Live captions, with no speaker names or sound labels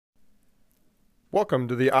Welcome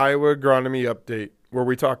to the Iowa Agronomy Update, where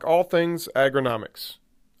we talk all things agronomics.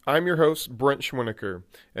 I'm your host, Brent Schwinnaker,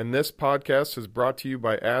 and this podcast is brought to you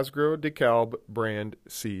by Asgrow DeKalb brand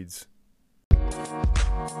seeds.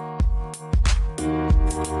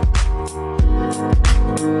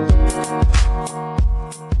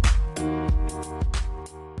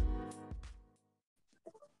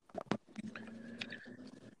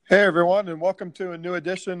 Hey everyone, and welcome to a new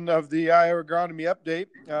edition of the Iowa Agronomy Update.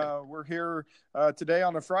 We're here today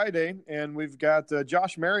on a Friday, and we've got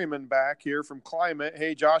Josh Merriman back here from Climate.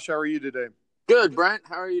 Hey Josh, how are you today? Good, Brent.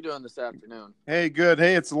 How are you doing this afternoon? Hey, good.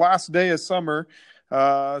 Hey, it's the last day of summer.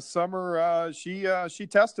 She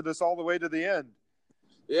tested us all the way to the end.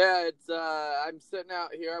 Yeah, I'm sitting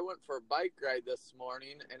out here. I went for a bike ride this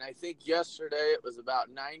morning, and I think yesterday it was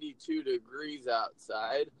about 92 degrees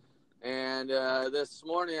outside. And this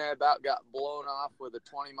morning I about got blown off with a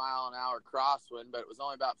 20-mile-an-hour crosswind, but it was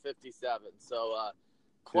only about 57. So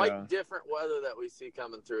quite different weather that we see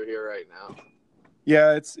coming through here right now.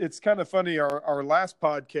 Yeah, it's kind of funny. Our last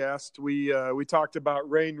podcast, we talked about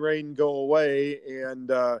rain, go away, and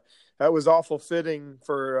that was awful fitting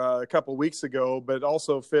for a couple weeks ago, but it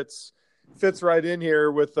also fits right in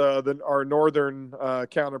here with our northern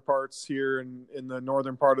counterparts here in the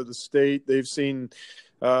northern part of the state. They've seen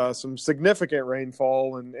some significant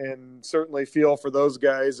rainfall, and certainly feel for those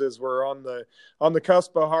guys as we're on the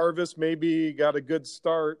cusp of harvest. Maybe got a good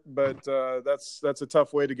start, but that's a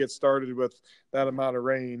tough way to get started with that amount of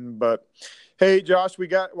rain. But hey, Josh,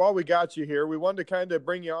 while we got you here, we wanted to kind of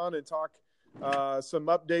bring you on and talk some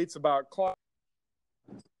updates about Climate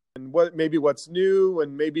and what's new,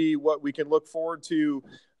 and maybe what we can look forward to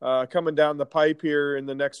coming down the pipe here in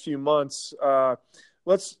the next few months.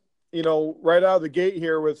 Let's right out of the gate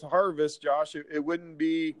here with harvest, Josh, it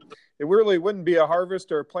really wouldn't be a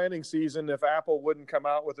harvest or a planting season if Apple wouldn't come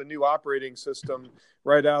out with a new operating system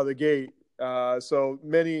right out of the gate. So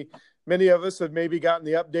many of us have maybe gotten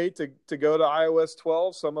the update to go to iOS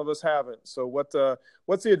 12. Some of us haven't. So what's the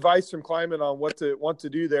advice from Climate on what to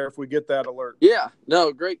do there if we get that alert? Yeah,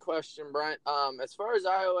 no, great question, Brent. As far as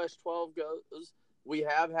iOS 12 goes, we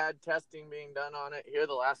have had testing being done on it here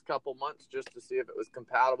the last couple months just to see if it was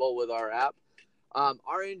compatible with our app.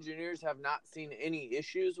 Our engineers have not seen any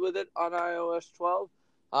issues with it on iOS 12.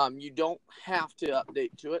 You don't have to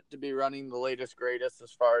update to it to be running the latest, greatest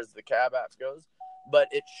as far as the cab app goes, but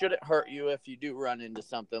it shouldn't hurt you if you do run into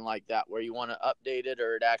something like that where you want to update it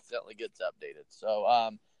or it accidentally gets updated.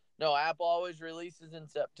 So, no, Apple always releases in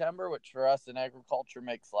September, which for us in agriculture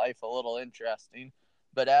makes life a little interesting.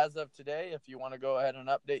 But as of today, if you want to go ahead and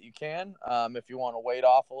update, you can. If you want to wait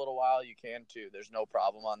off a little while, you can too. There's no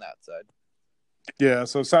problem on that side. Yeah,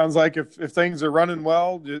 so it sounds like if things are running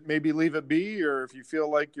well, maybe leave it be, or if you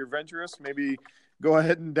feel like you're venturous, maybe go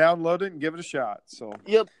ahead and download it and give it a shot. So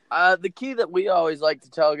yep. The key that we always like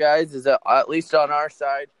to tell guys is that, at least on our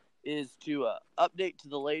side, is to update to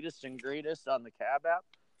the latest and greatest on the cab app.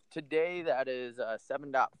 Today, that is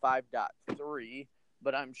 7.5.3,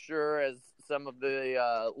 but I'm sure as some of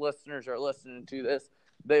the listeners are listening to this,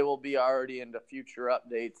 they will be already into future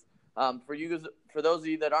updates. For those of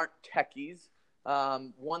you that aren't techies,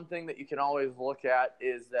 one thing that you can always look at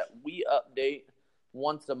is that we update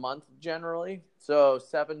once a month generally. So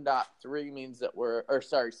 7.3 means that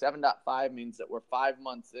 7.5 means that we're 5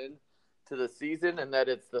 months in to the season, and that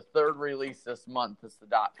it's the third release this month. It's the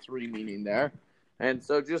 .3 meaning there. And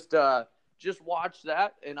so just watch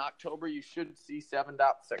that. In October, you should see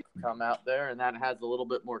 7.6 come out there, and that has a little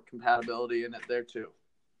bit more compatibility in it there too.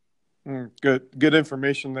 Good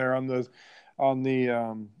information there on the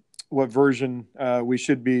what version we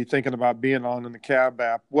should be thinking about being on in the cab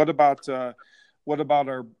app. What about our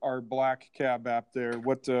black cab app there?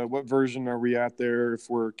 What version are we at there if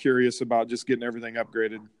we're curious about just getting everything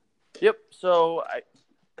upgraded? Yep. So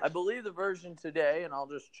I believe the version today, and I'll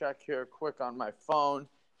just check here quick on my phone,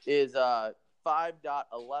 is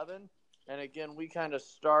 5.11. And again, we kind of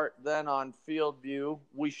start then on field view.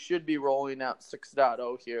 We should be rolling out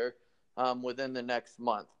 6.0 here within the next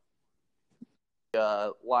month.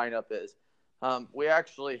 Lineup is. We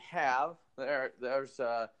actually have, there's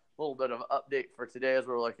a little bit of update for today as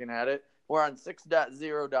we're looking at it. We're on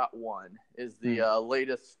 6.0.1 is the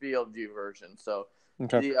latest field view version. So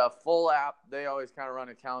the full app, they always kind of run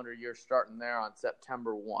a calendar year starting there on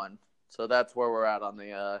September 1. So that's where we're at on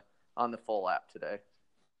the full app today.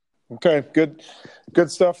 Okay, good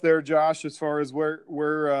stuff there, Josh. As far as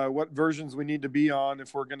what versions we need to be on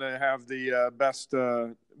if we're going to have the best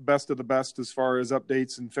of the best as far as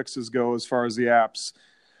updates and fixes go, as far as the apps.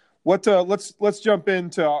 Let's jump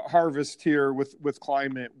into harvest here with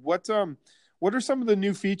Climate. What what are some of the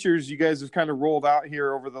new features you guys have kind of rolled out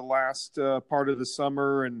here over the last part of the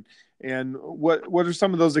summer, and what are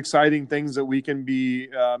some of those exciting things that we can be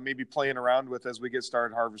maybe playing around with as we get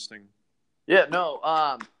started harvesting? Yeah,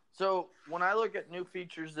 no. So when I look at new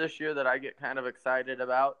features this year that I get kind of excited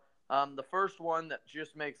about, the first one that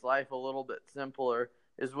just makes life a little bit simpler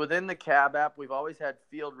is within the cab app. We've always had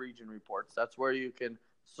field region reports. That's where you can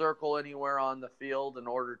circle anywhere on the field in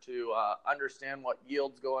order to understand what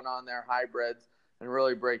yield's going on there, hybrids, and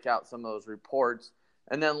really break out some of those reports.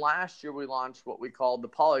 And then last year we launched what we called the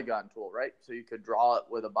polygon tool, right? So you could draw it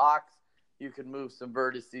with a box. You could move some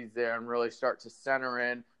vertices there and really start to center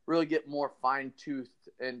in, really get more fine-toothed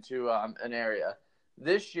into an area.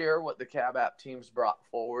 This year, what the cab app teams brought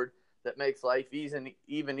forward that makes life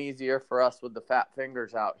even easier for us with the fat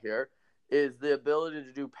fingers out here is the ability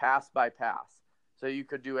to do pass by pass. So you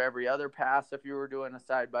could do every other pass if you were doing a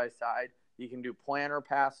side-by-side. You can do planter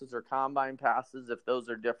passes or combine passes if those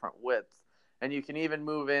are different widths. And you can even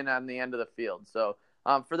move in on the end of the field. So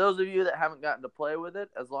for those of you that haven't gotten to play with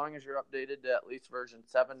it, as long as you're updated to at least version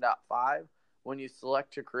 7.5, when you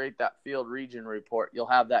select to create that field region report, you'll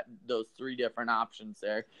have those three different options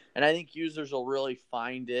there. And I think users will really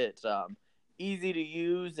find it easy to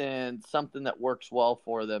use and something that works well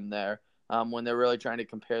for them there when they're really trying to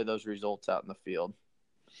compare those results out in the field.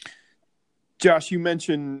 Josh, you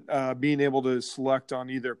mentioned being able to select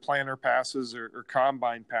on either planter passes or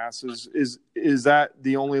combine passes. Is that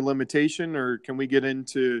the only limitation, or can we get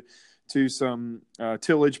into some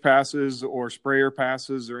tillage passes or sprayer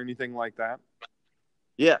passes or anything like that?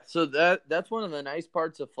 Yeah, so that's one of the nice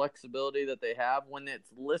parts of flexibility that they have. When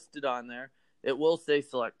it's listed on there, it will say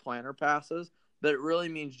select planter passes, but it really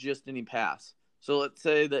means just any pass. So let's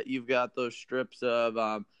say that you've got those strips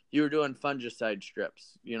of you were doing fungicide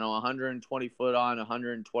strips, 120 foot on,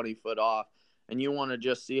 120 foot off, and you want to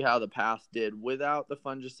just see how the pass did without the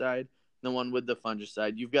fungicide, the one with the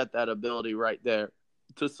fungicide. You've got that ability right there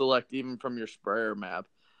to select even from your sprayer map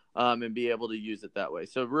and be able to use it that way.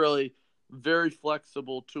 So really very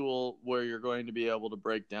flexible tool where you're going to be able to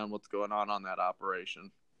break down what's going on that operation.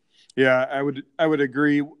 Yeah, I would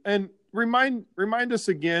agree. And remind us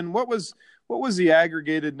again, what was the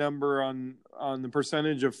aggregated number on the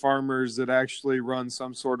percentage of farmers that actually run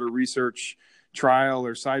some sort of research trial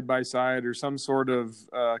or side by side or some sort of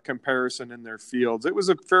comparison in their fields? It was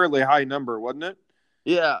a fairly high number, wasn't it?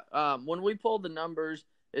 Yeah. When we pulled the numbers,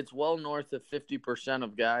 it's well north of 50%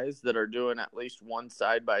 of guys that are doing at least one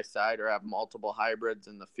side by side or have multiple hybrids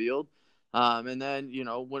in the field. And then,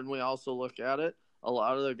 when we also look at it, a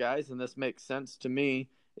lot of the guys, and this makes sense to me,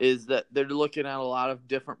 is that they're looking at a lot of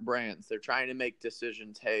different brands. They're trying to make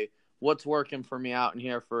decisions. Hey, what's working for me out in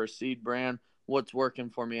here for a seed brand? What's working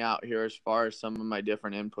for me out here as far as some of my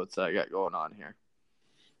different inputs that I got going on here?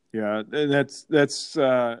 Yeah, and that's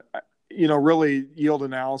really yield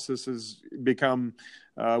analysis has become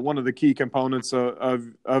one of the key components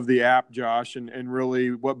of the app, Josh, and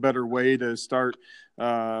really what better way to start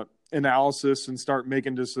analysis and start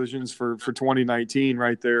making decisions for 2019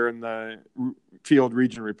 right there in the field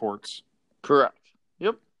region reports. Correct.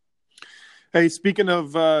 Yep. Hey, speaking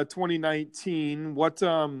of 2019, what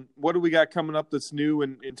do we got coming up that's new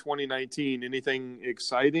in 2019? Anything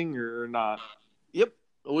exciting or not? Yep.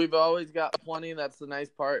 We've always got plenty. That's the nice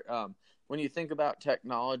part. When you think about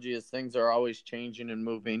technology, as things are always changing and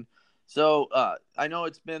moving. So I know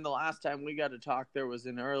it's been the last time we got to talk there was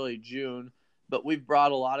in early June, but we've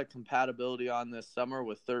brought a lot of compatibility on this summer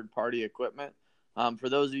with third-party equipment. For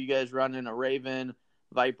those of you guys running a Raven,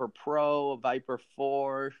 Viper Pro, a Viper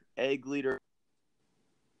 4, Egg Leader,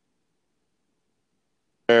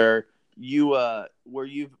 where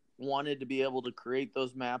you've wanted to be able to create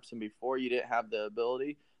those maps and before you didn't have the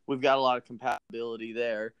ability, we've got a lot of compatibility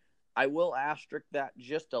there. I will asterisk that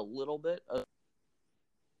just a little bit.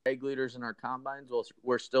 Egg leaders in our combines,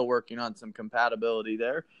 we're still working on some compatibility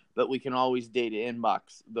there, but we can always data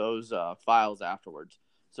inbox those files afterwards.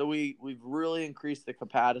 So we've really increased the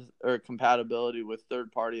compatibility with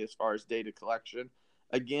third party as far as data collection,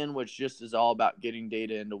 again, which just is all about getting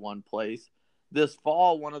data into one place. This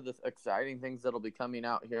fall, one of the exciting things that'll be coming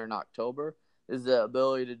out here in October is the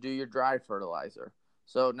ability to do your dry fertilizer.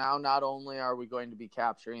 So now not only are we going to be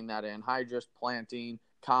capturing that anhydrous planting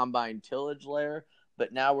combine tillage layer,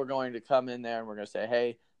 but now we're going to come in there and we're going to say,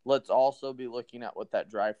 hey, let's also be looking at what that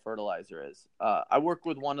dry fertilizer is. I work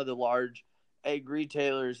with one of the large egg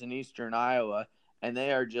retailers in eastern Iowa, and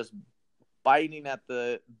they are just biting at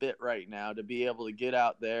the bit right now to be able to get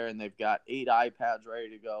out there, and they've got 8 iPads ready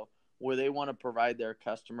to go where they want to provide their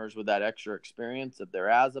customers with that extra experience of their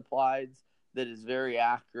as applieds, that is very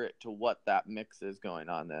accurate to what that mix is going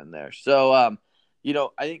on in there. So, I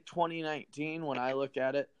think 2019, when I look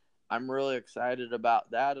at it, I'm really excited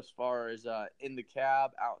about that as far as in the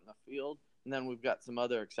cab, out in the field. And then we've got some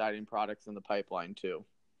other exciting products in the pipeline too.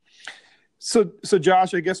 So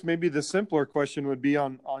Josh, I guess maybe the simpler question would be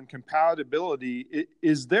on compatibility.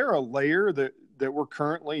 Is there a layer that we're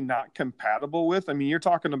currently not compatible with? I mean, you're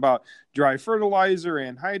talking about dry fertilizer,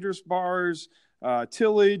 anhydrous bars,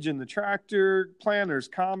 tillage in the tractor, planters,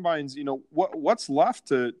 combines. What's left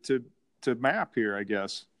to map here, I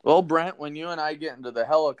guess. Well, Brent, when you and I get into the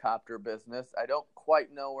helicopter business, I don't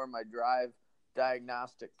quite know where my drive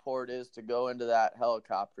diagnostic port is to go into that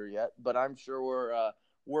helicopter yet, but I'm sure we're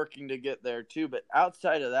working to get there too. But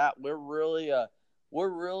outside of that, we're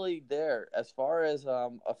really there as far as a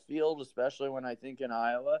field, especially when I think in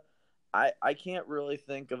Iowa. I can't really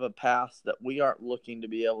think of a pass that we aren't looking to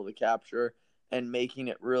be able to capture and making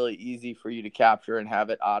it really easy for you to capture and have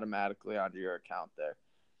it automatically onto your account there.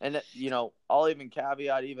 And, I'll even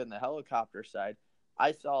caveat even the helicopter side.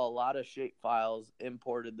 I saw a lot of shape files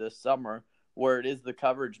imported this summer where it is the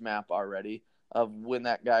coverage map already of when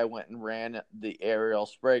that guy went and ran the aerial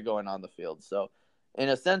spray going on the field. So, in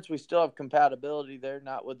a sense, we still have compatibility there,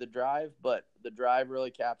 not with the drive, but the drive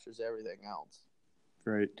really captures everything else.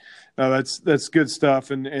 Great. No, that's good stuff.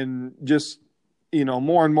 And just,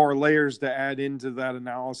 more and more layers to add into that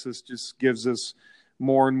analysis just gives us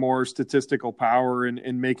more and more statistical power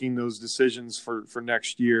in making those decisions for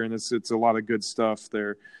next year. And it's a lot of good stuff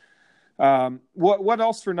there. What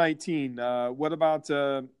else for 19? What about,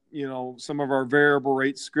 some of our variable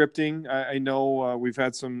rate scripting? I know we've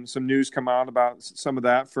had some news come out about some of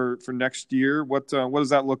that for next year. What does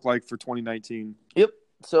that look like for 2019? Yep.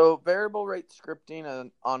 So variable rate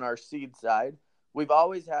scripting on our seed side, we've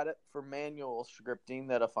always had it for manual scripting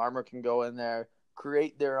that a farmer can go in there,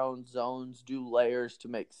 create their own zones, do layers to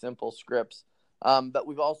make simple scripts. But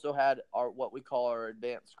we've also had what we call our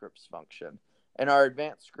advanced scripts function. And our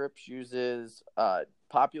advanced scripts uses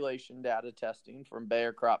population data testing from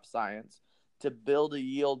Bayer Crop Science to build a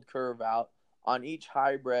yield curve out on each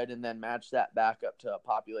hybrid and then match that back up to a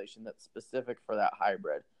population that's specific for that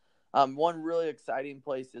hybrid. One really exciting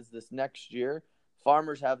place is this next year,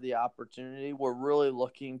 farmers have the opportunity. We're really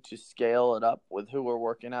looking to scale it up with who we're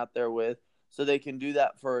working out there with, so they can do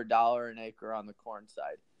that for $1 an acre on the corn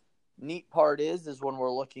side. Neat part is when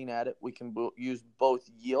we're looking at it, we can use both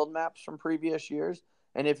yield maps from previous years.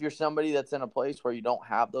 And if you're somebody that's in a place where you don't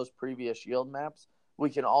have those previous yield maps, we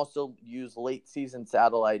can also use late season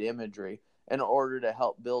satellite imagery in order to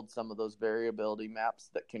help build some of those variability maps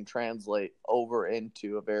that can translate over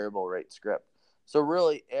into a variable rate script. So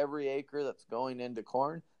really every acre that's going into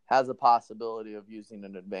corn has a possibility of using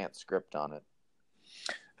an advanced script on it.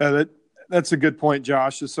 That's a good point,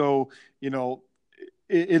 Josh. So,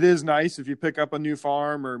 it is nice if you pick up a new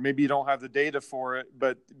farm or maybe you don't have the data for it,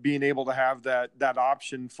 but being able to have that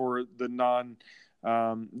option for the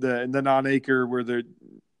non-acre where they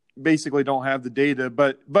basically don't have the data.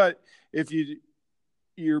 But if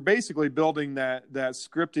you're basically building that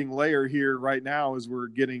scripting layer here right now as we're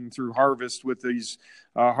getting through harvest with these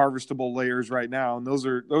harvestable layers right now, and those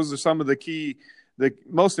are some of the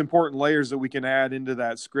most important layers that we can add into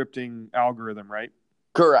that scripting algorithm, right?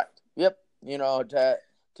 Correct. Yep.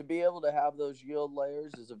 To be able to have those yield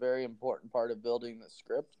layers is a very important part of building the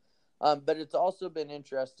script. But it's also been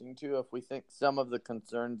interesting too, if we think some of the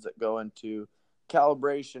concerns that go into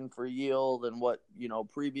calibration for yield and what,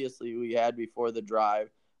 previously we had before the drive,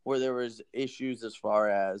 where there was issues as far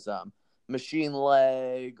as machine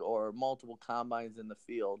lag or multiple combines in the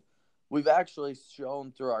field. We've actually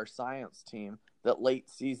shown through our science team that late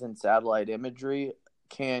season satellite imagery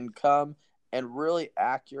can come and really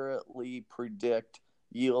accurately predict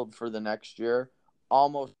yield for the next year.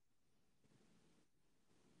 Almost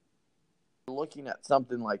looking at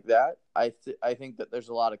something like that, I think that there's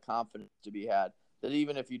a lot of confidence to be had that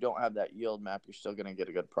even if you don't have that yield map, you're still going to get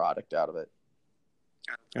a good product out of it.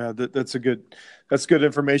 That's good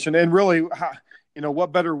information. And really,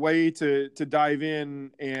 what better way to dive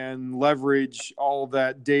in and leverage all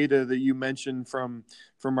that data that you mentioned from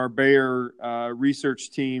our Bayer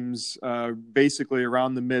research teams, basically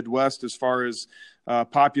around the Midwest, as far as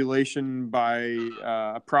population by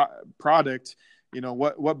product.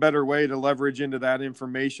 What better way to leverage into that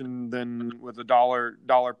information than with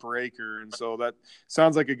 $1 per acre? And so that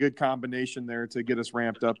sounds like a good combination there to get us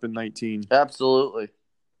ramped up in 19. Absolutely.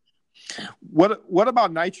 What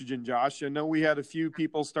about nitrogen, Josh? I know we had a few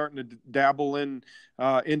people starting to dabble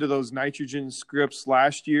into those nitrogen scripts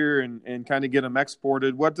last year and kind of get them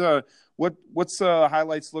exported. What's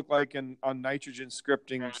highlights look like on nitrogen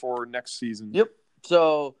scripting for next season? Yep.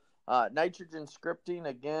 So nitrogen scripting,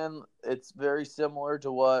 again, it's very similar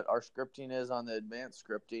to what our scripting is on the advanced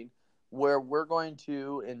scripting, where we're going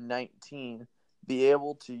to, in 19, be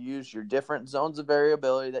able to use your different zones of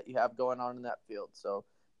variability that you have going on in that field. So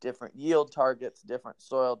different yield targets, different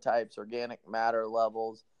soil types, organic matter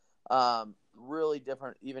levels, really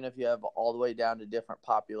different, even if you have all the way down to different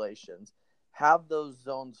populations. Have those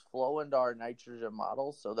zones flow into our nitrogen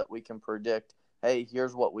models so that we can predict, hey,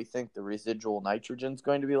 here's what we think the residual nitrogen is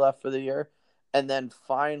going to be left for the year. And then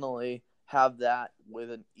finally have that with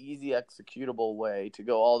an easy executable way to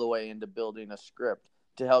go all the way into building a script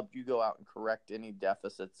to help you go out and correct any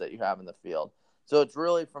deficits that you have in the field. So it's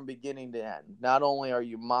really from beginning to end. Not only are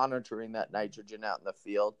you monitoring that nitrogen out in the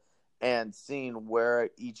field and seeing where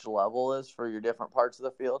each level is for your different parts of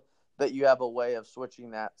the field, but you have a way of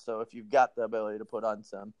switching that. So if you've got the ability to put on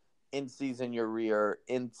some in-season urea,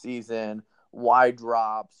 in-season wide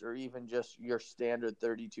drops, or even just your standard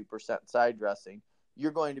 32% side dressing,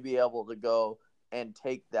 you're going to be able to go and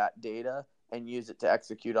take that data and use it to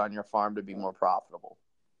execute on your farm to be more profitable.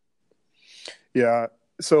 Yeah.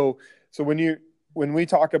 So when we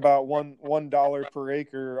talk about $1 per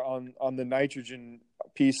acre on the nitrogen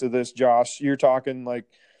piece of this, Josh, you're talking like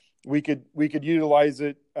we could utilize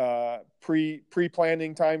it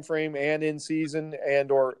pre-planting time frame and in season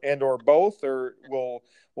and or both, or will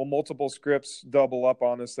multiple scripts double up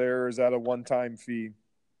on us there, or is that a one-time fee?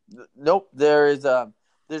 Nope, there's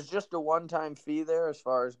just a one-time fee there as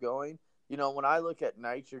far as going. When I look at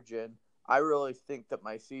nitrogen, I really think that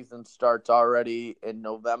my season starts already in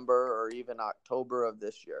November or even October of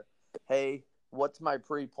this year. Hey, what's my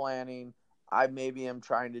pre-planning? I maybe am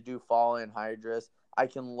trying to do fall anhydrous. I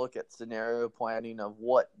can look at scenario planning of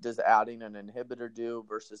what does adding an inhibitor do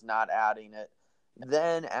versus not adding it.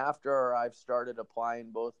 Then after I've started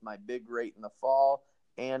applying both my big rate in the fall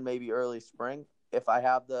and maybe early spring, if I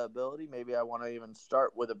have the ability, maybe I want to even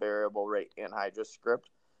start with a variable rate anhydrous script.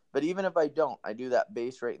 But even if I don't, I do that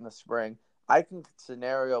base rate in the spring. I can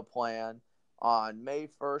scenario plan on May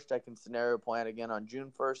 1st. I can scenario plan again on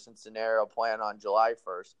June 1st and scenario plan on July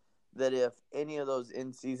 1st. That if any of those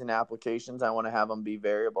in-season applications, I want to have them be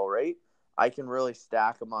variable rate, I can really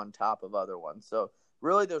stack them on top of other ones. So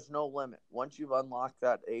really there's no limit. Once you've unlocked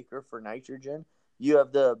that acre for nitrogen, you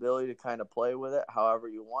have the ability to kind of play with it however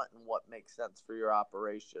you want and what makes sense for your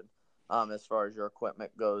operation as far as your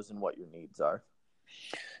equipment goes and what your needs are.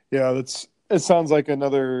 Yeah, it sounds like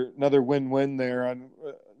another win-win there. And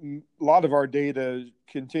a lot of our data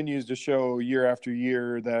continues to show year after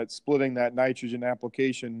year that splitting that nitrogen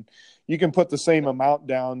application, you can put the same amount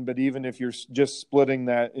down, but even if you're just splitting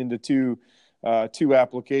that into two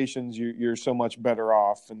applications, you're so much better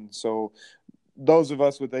off. And so those of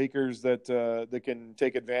us with acres that can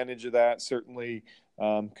take advantage of that certainly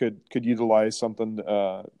could utilize something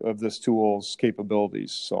of this tool's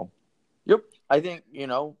capabilities. So. Yep. I think,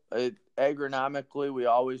 agronomically, we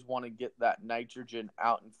always want to get that nitrogen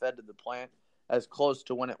out and fed to the plant as close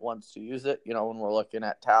to when it wants to use it, when we're looking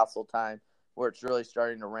at tassel time, where it's really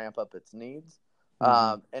starting to ramp up its needs.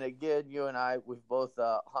 Mm-hmm. And again, you and I, we've both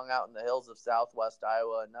hung out in the hills of Southwest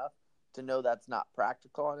Iowa enough to know that's not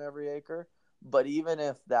practical on every acre. But even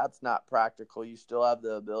if that's not practical, you still have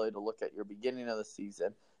the ability to look at your beginning of the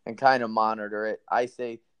season and kind of monitor it. I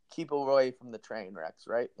say keep away from the train wrecks,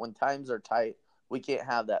 right? When times are tight, we can't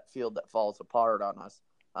have that field that falls apart on us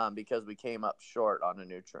because we came up short on a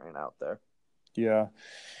nutrient out there. Yeah.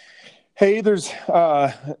 Hey,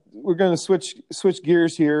 we're going to switch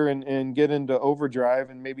gears here and get into overdrive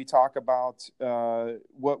and maybe talk about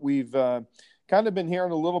what we've kind of been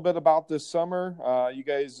hearing a little bit about this summer. You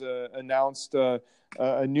guys announced a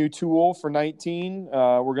new tool for 19.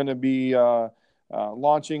 We're going to be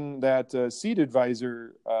launching that Seed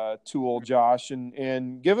Advisor tool, Josh,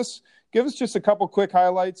 and give us just a couple quick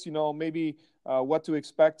highlights. Maybe what to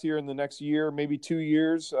expect here in the next year, maybe 2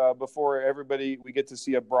 years before we get to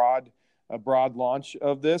see a broad launch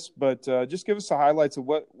of this. But just give us the highlights of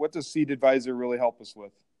what does Seed Advisor really help us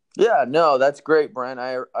with. Yeah, no, that's great, Brent.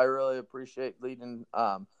 I really appreciate leading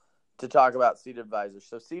to talk about Seed Advisor.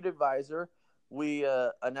 So Seed Advisor, we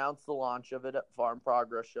announced the launch of it at Farm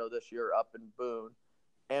Progress Show this year up in Boone.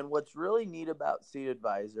 And what's really neat about Seed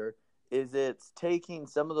Advisor is it's taking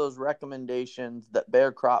some of those recommendations that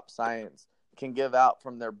Bayer Crop Science can give out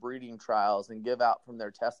from their breeding trials and give out from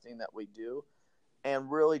their testing that we do,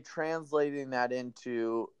 and really translating that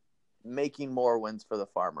into making more wins for the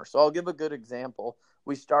farmer. So I'll give a good example.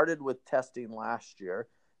 We started with testing last year,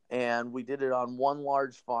 and we did it on one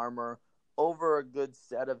large farmer over a good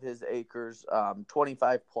set of his acres,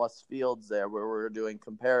 25 plus fields there where we were doing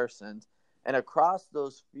comparisons. And across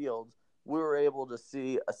those fields, we were able to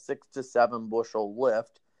see a 6 to 7 bushel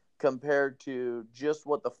lift compared to just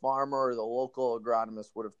what the farmer or the local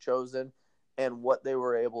agronomist would have chosen and what they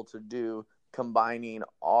were able to do combining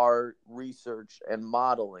our research and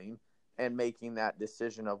modeling and making that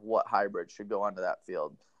decision of what hybrid should go onto that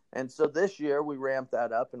field. And so this year we ramped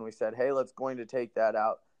that up and we said, hey, let's going to take that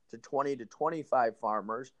out to 20 to 25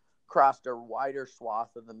 farmers, crossed a wider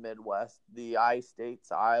swath of the Midwest, the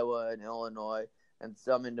I-states, Iowa and Illinois, and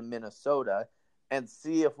some into Minnesota, and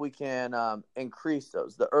see if we can increase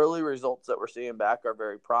those. The early results that we're seeing back are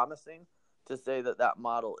very promising to say that that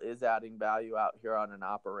model is adding value out here on an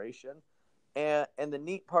operation. And the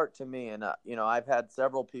neat part to me, and I've had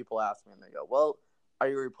several people ask me, and they go, well, are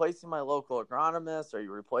you replacing my local agronomist? Are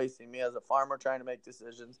you replacing me as a farmer trying to make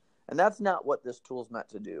decisions? And that's not what this tool is meant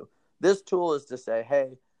to do. This tool is to say,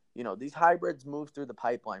 hey, these hybrids move through the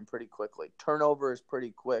pipeline pretty quickly. Turnover is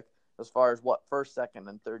pretty quick as far as what first, second,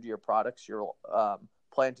 and third year products you're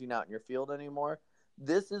planting out in your field anymore.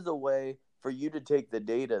 This is a way for you to take the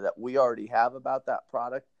data that we already have about that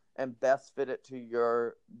product and best fit it to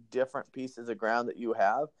your different pieces of ground that you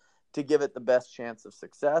have to give it the best chance of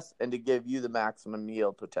success and to give you the maximum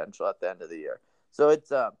yield potential at the end of the year. So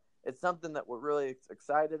it's something that we're really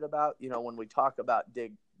excited about. When we talk about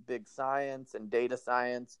big science and data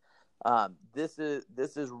science, this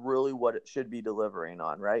is really what it should be delivering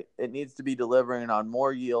on, right? It needs to be delivering on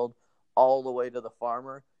more yield all the way to the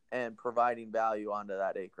farmer and providing value onto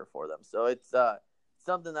that acre for them. So it's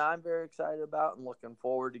something that I'm very excited about and looking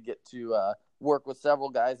forward to get to work with several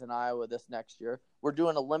guys in Iowa this next year. We're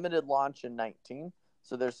doing a limited launch in 19,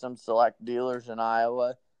 so there's some select dealers in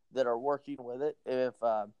Iowa that are working with it. If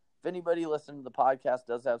anybody listening to the podcast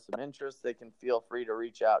does have some interest, they can feel free to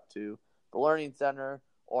reach out to the Learning Center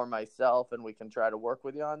or myself, and we can try to work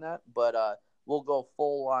with you on that. But we'll go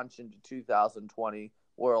full launch into 2020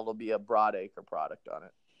 where it'll be a broad acre product on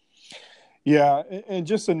it. Yeah, and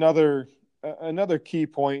just another key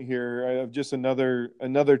point here. I have just another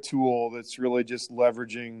tool that's really just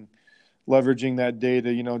leveraging that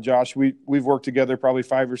data. Josh, we've worked together probably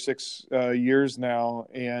 5 or 6 years now,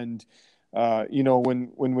 and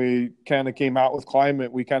when we kind of came out with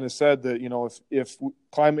Climate, we kind of said that if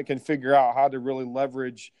Climate can figure out how to really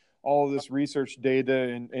leverage all of this research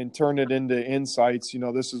data and turn it into insights,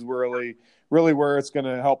 this is really where it's going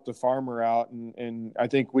to help the farmer out. And I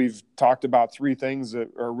think we've talked about 3 things that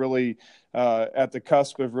are really at the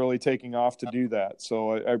cusp of really taking off to do that.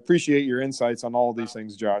 So I appreciate your insights on all of these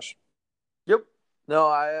things, Josh. Yep. No,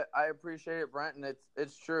 I appreciate it, Brent. And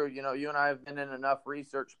it's true. You and I have been in enough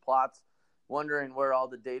research plots wondering where all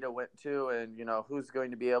the data went to and, who's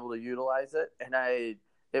going to be able to utilize it. And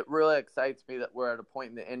it really excites me that we're at a point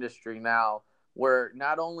in the industry now where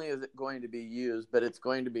not only is it going to be used, but it's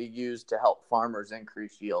going to be used to help farmers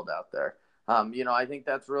increase yield out there. I think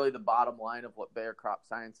that's really the bottom line of what Bayer Crop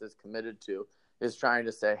Science is committed to, is trying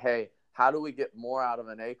to say, hey, how do we get more out of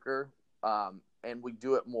an acre? And we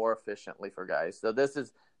do it more efficiently for guys. So this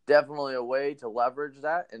is definitely a way to leverage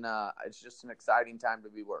that. And it's just an exciting time to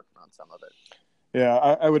be working on some of it. Yeah,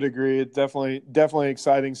 I would agree. It's definitely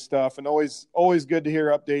exciting stuff, and always good to hear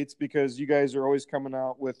updates because you guys are always coming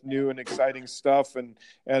out with new and exciting stuff and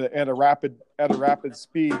at a rapid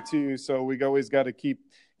speed too. So we always got to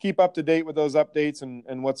keep up to date with those updates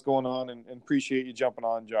and what's going on, and appreciate you jumping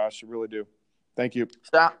on, Josh. I really do. Thank you.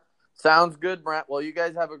 Sounds good, Brent. Well, you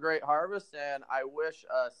guys have a great harvest, and I wish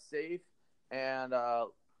a safe and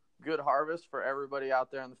good harvest for everybody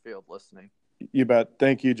out there in the field listening. You bet.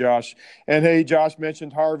 Thank you, Josh. And hey, Josh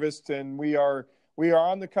mentioned harvest, and we are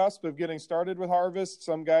on the cusp of getting started with harvest.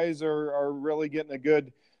 Some guys are really getting a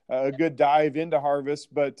good dive into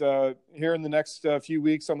harvest, but here in the next few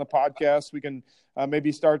weeks on the podcast, we can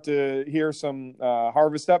maybe start to hear some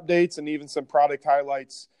harvest updates and even some product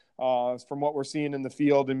highlights from what we're seeing in the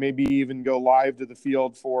field, and maybe even go live to the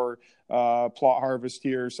field for plot harvest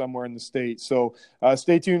here somewhere in the state. So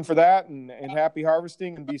stay tuned for that, and happy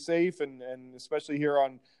harvesting, and be safe, and especially here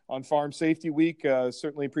on Farm Safety Week.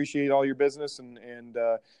 Certainly appreciate all your business,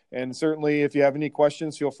 and certainly if you have any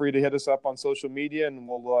questions, feel free to hit us up on social media, and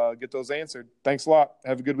we'll get those answered. Thanks a lot.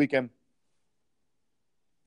 Have a good weekend.